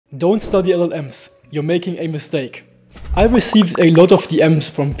Don't study LLMs, you're making a mistake. I received a lot of DMs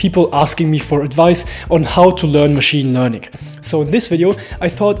from people asking me for advice on how to learn machine learning. So in this video, I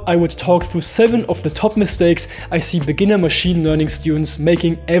thought I would talk through 7 of the top mistakes I see beginner machine learning students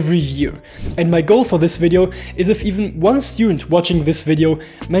making every year. And my goal for this video is if even one student watching this video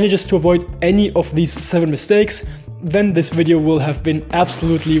manages to avoid any of these 7 mistakes, then this video will have been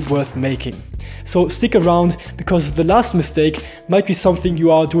absolutely worth making. So stick around, because the last mistake might be something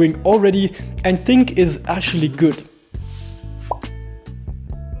you are doing already and think is actually good.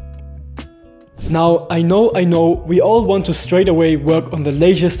 Now, I know, we all want to straight away work on the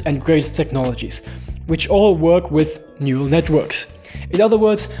latest and greatest technologies, which all work with neural networks. In other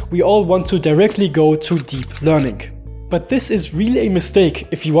words, we all want to directly go to deep learning. But this is really a mistake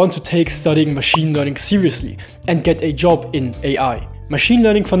if you want to take studying machine learning seriously and get a job in AI. Machine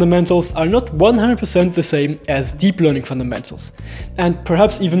learning fundamentals are not 100% the same as deep learning fundamentals, and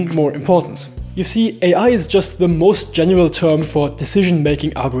perhaps even more important. You see, AI is just the most general term for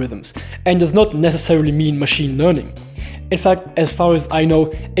decision-making algorithms, and does not necessarily mean machine learning. In fact, as far as I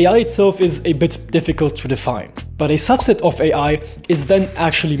know, AI itself is a bit difficult to define. But a subset of AI is then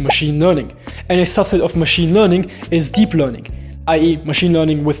actually machine learning, and a subset of machine learning is deep learning, i.e. machine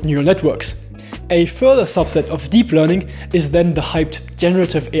learning with neural networks. A further subset of deep learning is then the hyped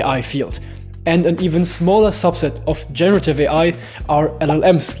generative AI field, and an even smaller subset of generative AI are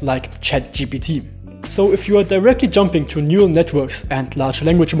LLMs like ChatGPT. So if you are directly jumping to neural networks and large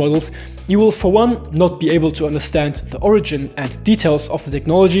language models, you will for one not be able to understand the origin and details of the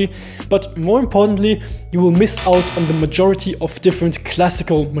technology, but more importantly, you will miss out on the majority of different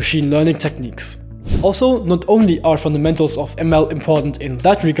classical machine learning techniques. Also, not only are fundamentals of ML important in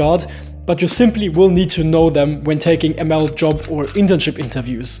that regard, but you simply will need to know them when taking ML job or internship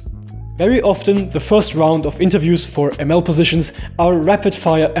interviews. Very often, the first round of interviews for ML positions are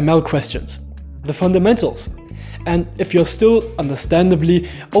rapid-fire ML questions, the fundamentals. And if you're still, understandably,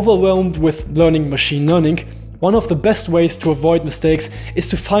 overwhelmed with learning machine learning, one of the best ways to avoid mistakes is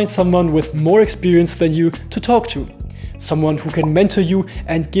to find someone with more experience than you to talk to. Someone who can mentor you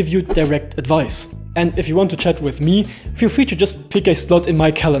and give you direct advice. And if you want to chat with me, feel free to just pick a slot in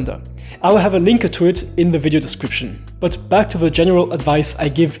my calendar. I will have a link to it in the video description. But back to the general advice I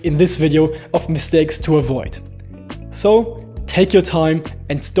give in this video of mistakes to avoid. So, take your time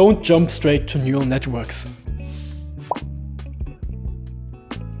and don't jump straight to neural networks.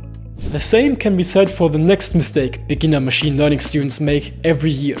 The same can be said for the next mistake beginner machine learning students make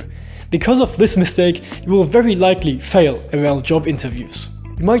every year. Because of this mistake, you will very likely fail ML job interviews.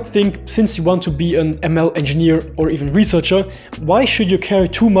 You might think, since you want to be an ML engineer or even researcher, why should you care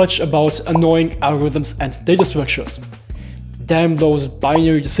too much about annoying algorithms and data structures? Damn those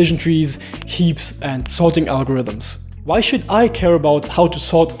binary decision trees, heaps, and sorting algorithms. Why should I care about how to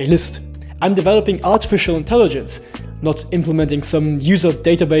sort a list? I'm developing artificial intelligence, not implementing some user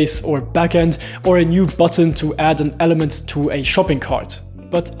database or backend or a new button to add an element to a shopping cart.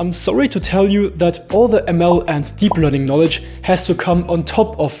 But I'm sorry to tell you that all the ML and deep learning knowledge has to come on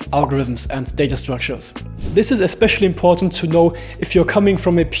top of algorithms and data structures. This is especially important to know if you're coming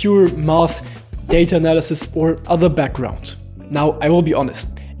from a pure math, data analysis or other background. Now, I will be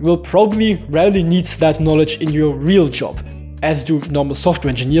honest, you will probably rarely need that knowledge in your real job, as do normal software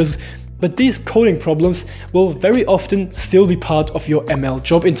engineers, but these coding problems will very often still be part of your ML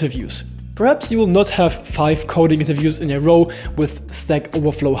job interviews. Perhaps you will not have 5 coding interviews in a row with Stack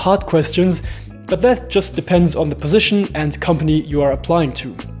Overflow hard questions, but that just depends on the position and company you are applying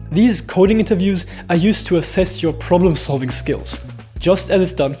to. These coding interviews are used to assess your problem-solving skills, just as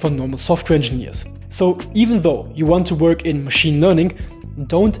it's done for normal software engineers. So even though you want to work in machine learning,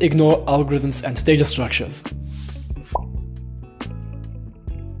 don't ignore algorithms and data structures.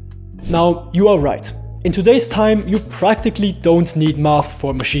 Now, you are right. In today's time, you practically don't need math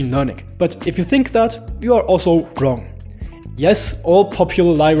for machine learning. But if you think that, you are also wrong. Yes, all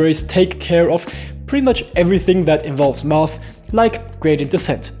popular libraries take care of pretty much everything that involves math, like gradient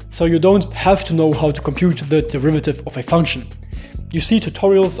descent, so you don't have to know how to compute the derivative of a function. You see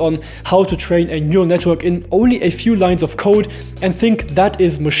tutorials on how to train a neural network in only a few lines of code and think that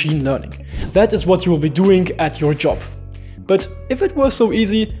is machine learning. That is what you will be doing at your job. But if it were so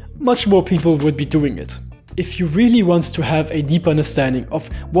easy, much more people would be doing it. If you really want to have a deep understanding of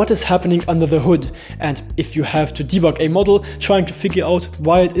what is happening under the hood, and if you have to debug a model trying to figure out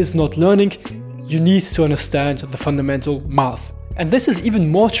why it is not learning, you need to understand the fundamental math. And this is even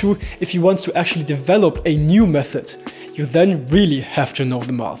more true if you want to actually develop a new method. You then really have to know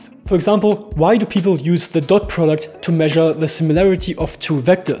the math. For example, why do people use the dot product to measure the similarity of two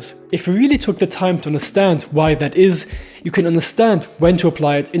vectors? If you really took the time to understand why that is, you can understand when to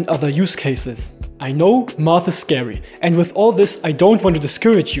apply it in other use cases. I know math is scary, and with all this I don't want to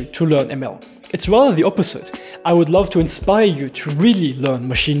discourage you to learn ML. It's rather the opposite. I would love to inspire you to really learn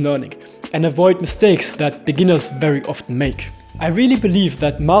machine learning and avoid mistakes that beginners very often make. I really believe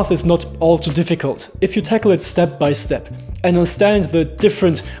that math is not all too difficult if you tackle it step by step and understand the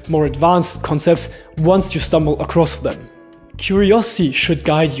different, more advanced concepts once you stumble across them. Curiosity should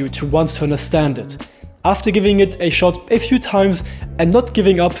guide you to want to understand it. After giving it a shot a few times and not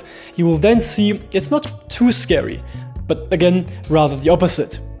giving up, you will then see it's not too scary, but again, rather the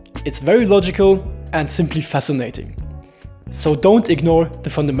opposite. It's very logical and simply fascinating. So don't ignore the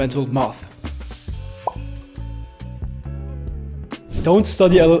fundamental math. Don't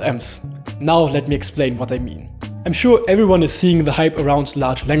study LLMs. Now let me explain what I mean. I'm sure everyone is seeing the hype around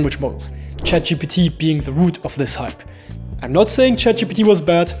large language models, ChatGPT being the root of this hype. I'm not saying ChatGPT was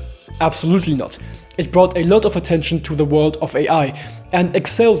bad, absolutely not. It brought a lot of attention to the world of AI and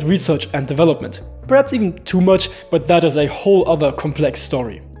excelled research and development. Perhaps even too much, but that is a whole other complex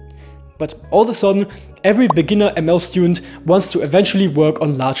story. But all of a sudden, every beginner ML student wants to eventually work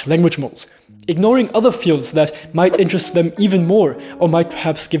on large language models, ignoring other fields that might interest them even more or might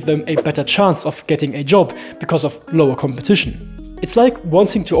perhaps give them a better chance of getting a job because of lower competition. It's like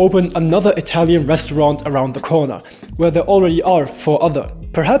wanting to open another Italian restaurant around the corner, where there already are 4 other.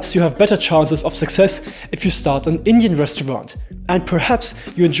 Perhaps you have better chances of success if you start an Indian restaurant, and perhaps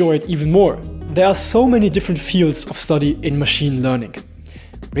you enjoy it even more. There are so many different fields of study in machine learning.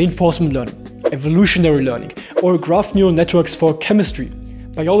 Reinforcement learning, evolutionary learning, or graph neural networks for chemistry,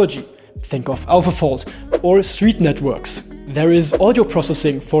 biology, think of AlphaFold, or street networks. There is audio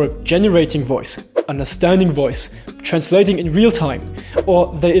processing for generating voice, understanding voice, translating in real time,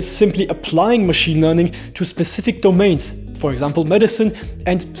 or there is simply applying machine learning to specific domains, for example medicine,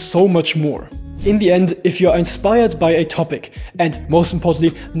 and so much more. In the end, if you are inspired by a topic, and most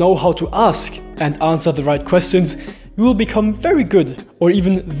importantly know how to ask and answer the right questions, you will become very good or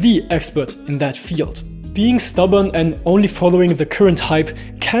even the expert in that field. Being stubborn and only following the current hype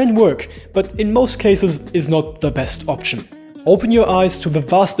can work, but in most cases is not the best option. Open your eyes to the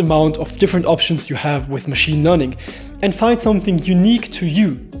vast amount of different options you have with machine learning and find something unique to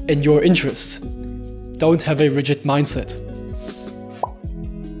you and your interests. Don't have a rigid mindset.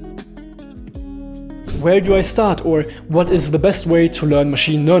 Where do I start, or what is the best way to learn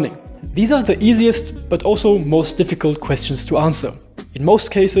machine learning? These are the easiest but also most difficult questions to answer. In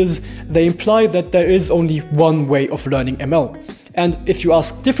most cases, they imply that there is only one way of learning ML. And if you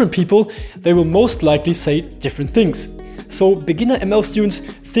ask different people, they will most likely say different things. So beginner ML students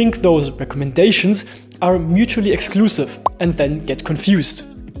think those recommendations are mutually exclusive and then get confused.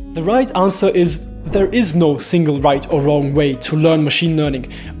 The right answer is there is no single right or wrong way to learn machine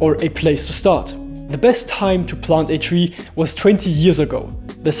learning or a place to start. The best time to plant a tree was 20 years ago.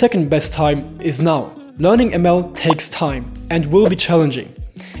 The second best time is now. Learning ML takes time and will be challenging.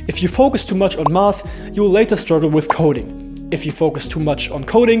 If you focus too much on math, you will later struggle with coding. If you focus too much on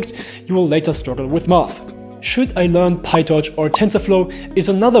coding, you will later struggle with math. Should I learn PyTorch or TensorFlow is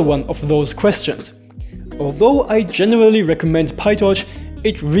another one of those questions. Although I generally recommend PyTorch,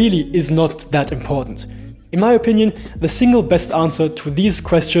 it really is not that important. In my opinion, the single best answer to these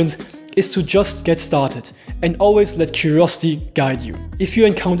questions is to just get started and always let curiosity guide you. If you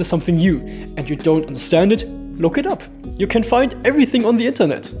encounter something new and you don't understand it, look it up. You can find everything on the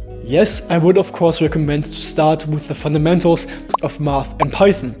internet. Yes, I would of course recommend to start with the fundamentals of math and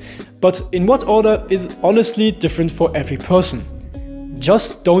Python, but in what order is honestly different for every person.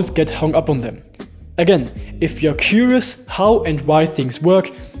 Just don't get hung up on them. Again, if you're curious how and why things work,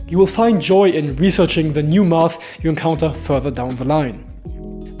 you will find joy in researching the new math you encounter further down the line.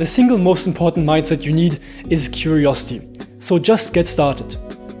 The single most important mindset you need is curiosity, so just get started.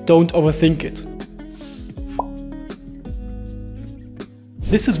 Don't overthink it.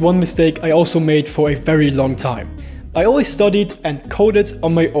 This is one mistake I also made for a very long time. I always studied and coded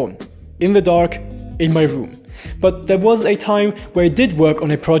on my own, in the dark, in my room. But there was a time where I did work on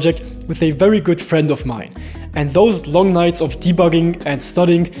a project with a very good friend of mine, and those long nights of debugging and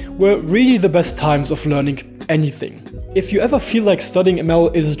studying were really the best times of learning anything. If you ever feel like studying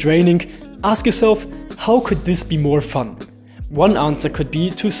ML is draining, ask yourself, how could this be more fun? One answer could be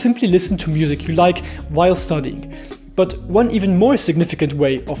to simply listen to music you like while studying. But one even more significant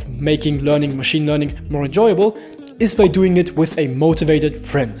way of making learning machine learning more enjoyable is by doing it with a motivated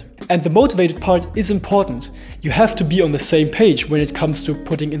friend. And the motivated part is important. You have to be on the same page when it comes to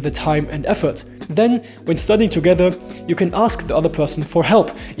putting in the time and effort. Then, when studying together, you can ask the other person for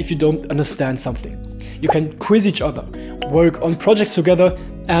help if you don't understand something. You can quiz each other, work on projects together,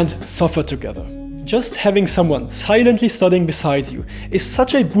 and suffer together. Just having someone silently studying beside you is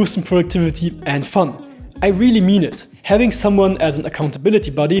such a boost in productivity and fun. I really mean it. Having someone as an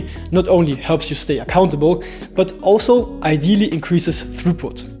accountability buddy not only helps you stay accountable, but also ideally increases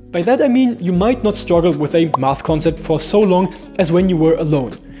throughput. By that I mean you might not struggle with a math concept for so long as when you were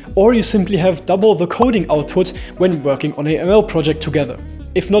alone, or you simply have double the coding output when working on a ML project together.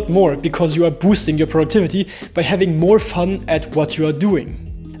 If not more, because you are boosting your productivity by having more fun at what you are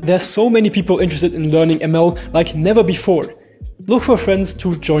doing. There's so many people interested in learning ML like never before. Look for friends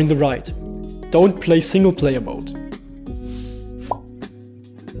to join the ride. Don't play single player mode.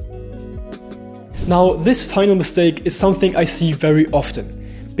 Now, this final mistake is something I see very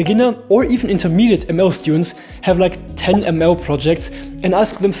often. Beginner or even intermediate ML students have like 10 ML projects and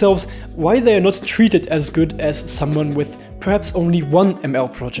ask themselves why they are not treated as good as someone with perhaps only one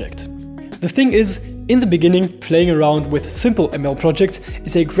ML project. The thing is, in the beginning, playing around with simple ML projects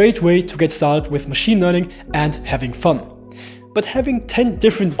is a great way to get started with machine learning and having fun. But having 10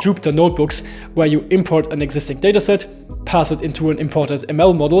 different Jupyter notebooks where you import an existing dataset, pass it into an imported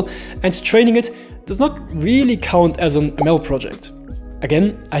ML model, and training it does not really count as an ML project.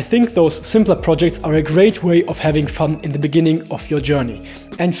 Again, I think those simpler projects are a great way of having fun in the beginning of your journey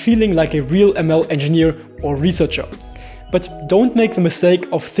and feeling like a real ML engineer or researcher. But don't make the mistake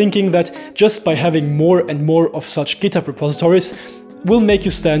of thinking that just by having more and more of such GitHub repositories will make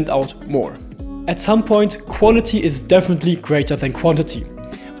you stand out more. At some point, quality is definitely greater than quantity.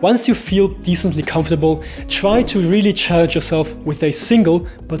 Once you feel decently comfortable, try to really challenge yourself with a single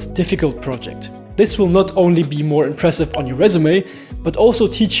but difficult project. This will not only be more impressive on your resume, but also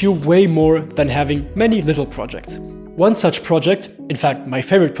teach you way more than having many little projects. One such project, in fact my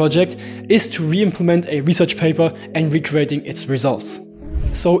favorite project, is to re-implement a research paper and recreating its results.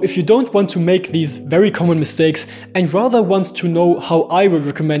 So if you don't want to make these very common mistakes and rather want to know how I would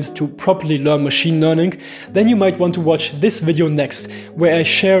recommend to properly learn machine learning, then you might want to watch this video next, where I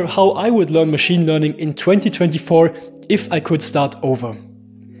share how I would learn machine learning in 2024 if I could start over.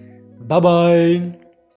 Bye bye!